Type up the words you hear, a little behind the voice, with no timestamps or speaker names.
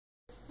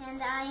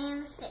And I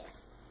am 6.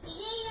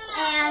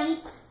 And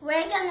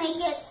we're gonna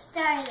get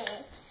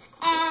started.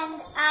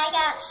 And I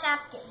got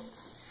Shopkins.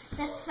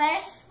 The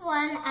first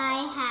one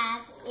I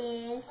have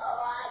is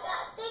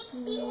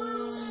Nubby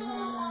butter.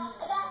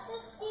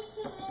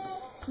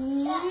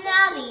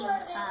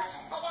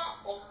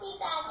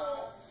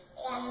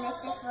 And this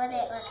is what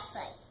it looks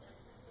like.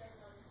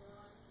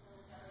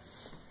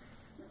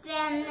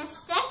 Then the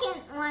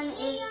second one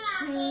is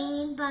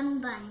Creamy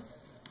Bun Bun.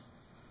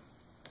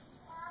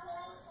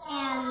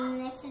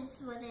 And this is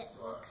what it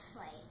looks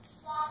like.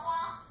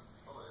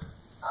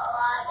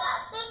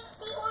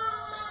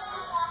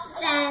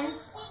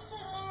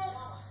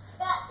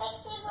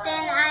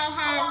 Then I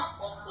have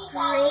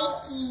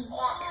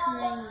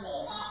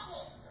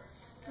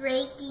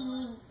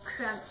Breaky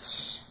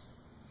Crunch.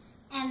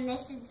 And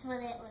this is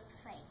what it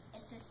looks like.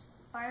 It's a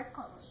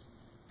sparkly.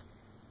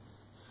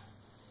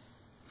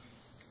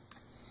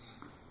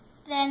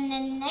 Then the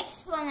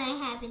next one I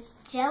have is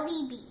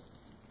Jelly Bean.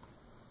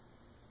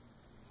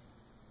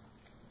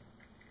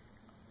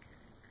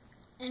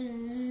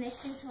 And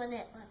this is what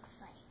it looks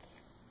like.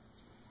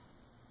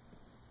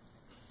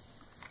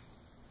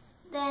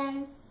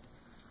 Then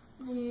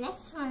the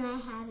next one I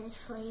have is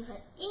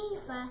Flavor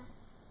Ava.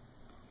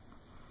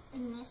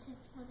 And this is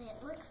what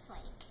it looks like.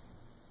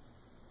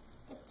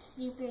 It's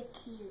super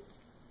cute.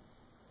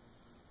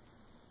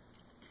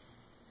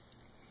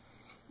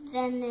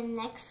 Then the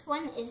next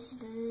one is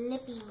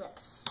Lippy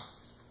Lips.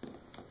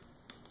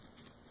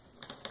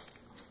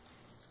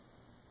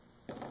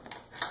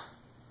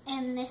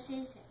 And this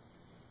is it.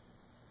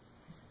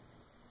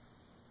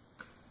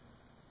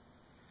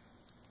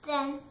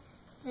 Then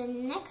the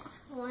next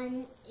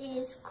one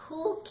is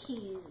Cool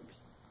Cube.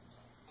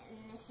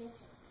 And this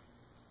is it.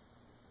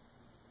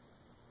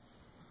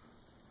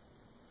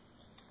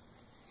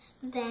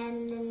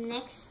 Then the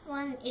next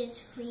one is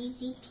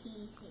Freezy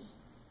Peasy.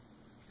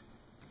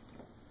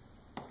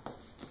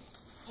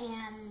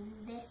 And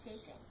this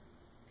is it.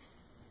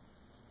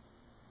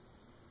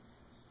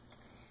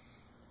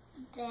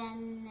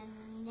 Then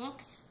the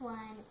next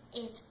one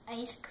is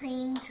Ice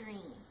Cream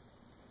Dream.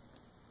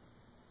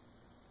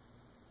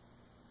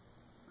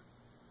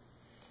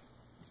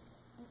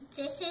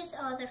 This is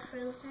all the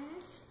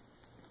Frozens.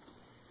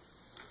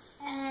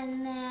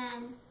 And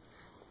then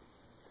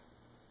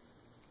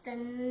the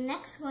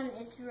next one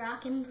is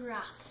Rockin'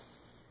 Brock.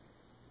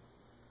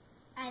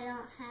 I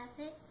don't have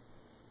it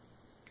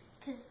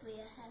because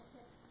Leah has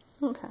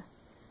it. Okay.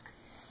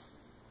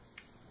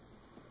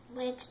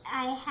 Which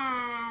I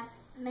have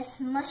Miss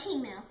Mushy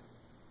Milk.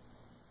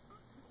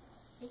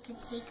 It can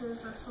take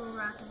over for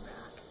Rockin'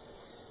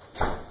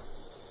 Brock.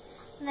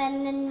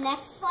 Then the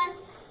next one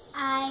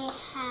I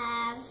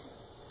have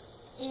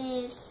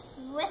is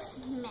Swiss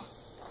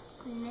Miss.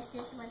 And this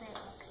is what it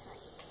looks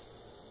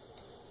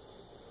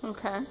like.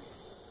 Okay.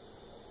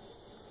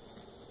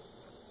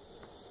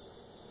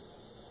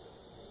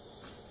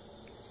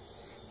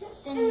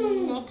 The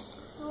next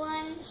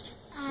one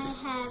I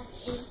have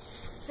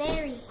is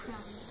Fairy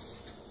Crumbs.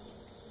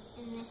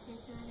 And this is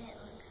what it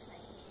looks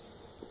like.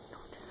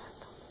 Don't do that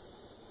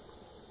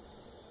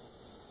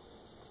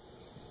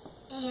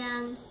though.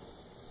 And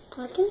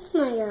I can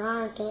smell your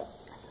armpit.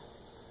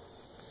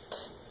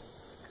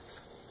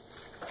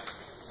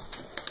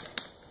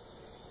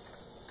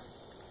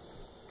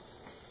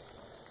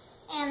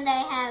 And I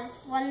have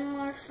one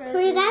more Frozen.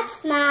 Tori,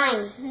 that's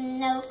mine.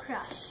 Snow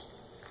Crush.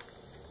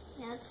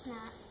 No, it's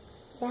not.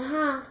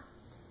 Yeah.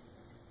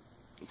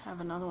 You have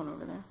another one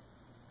over there.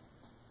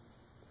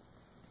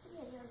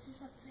 Yeah, yours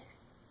is up there.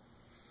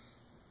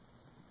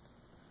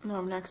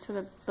 No, next to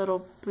the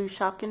little blue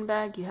Shopkin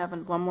bag, you have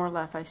one more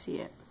left. I see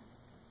it.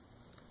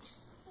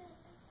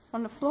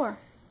 On the floor.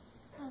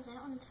 Oh,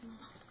 that one's mine.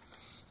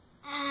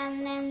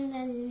 And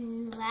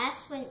then the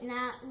last but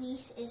not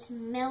least is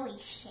Millie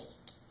Shake.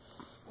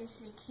 It's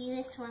the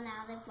cutest one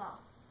out of all.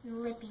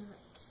 Lippy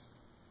Lips.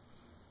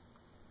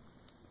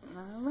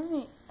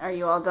 Alright. Are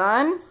you all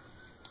done?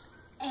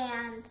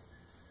 And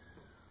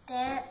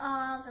they're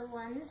all the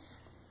ones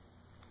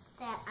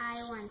that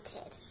I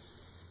wanted.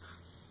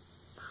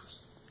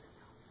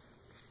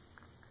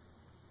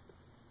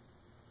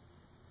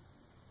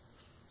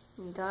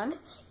 You done?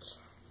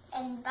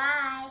 And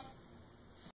bye.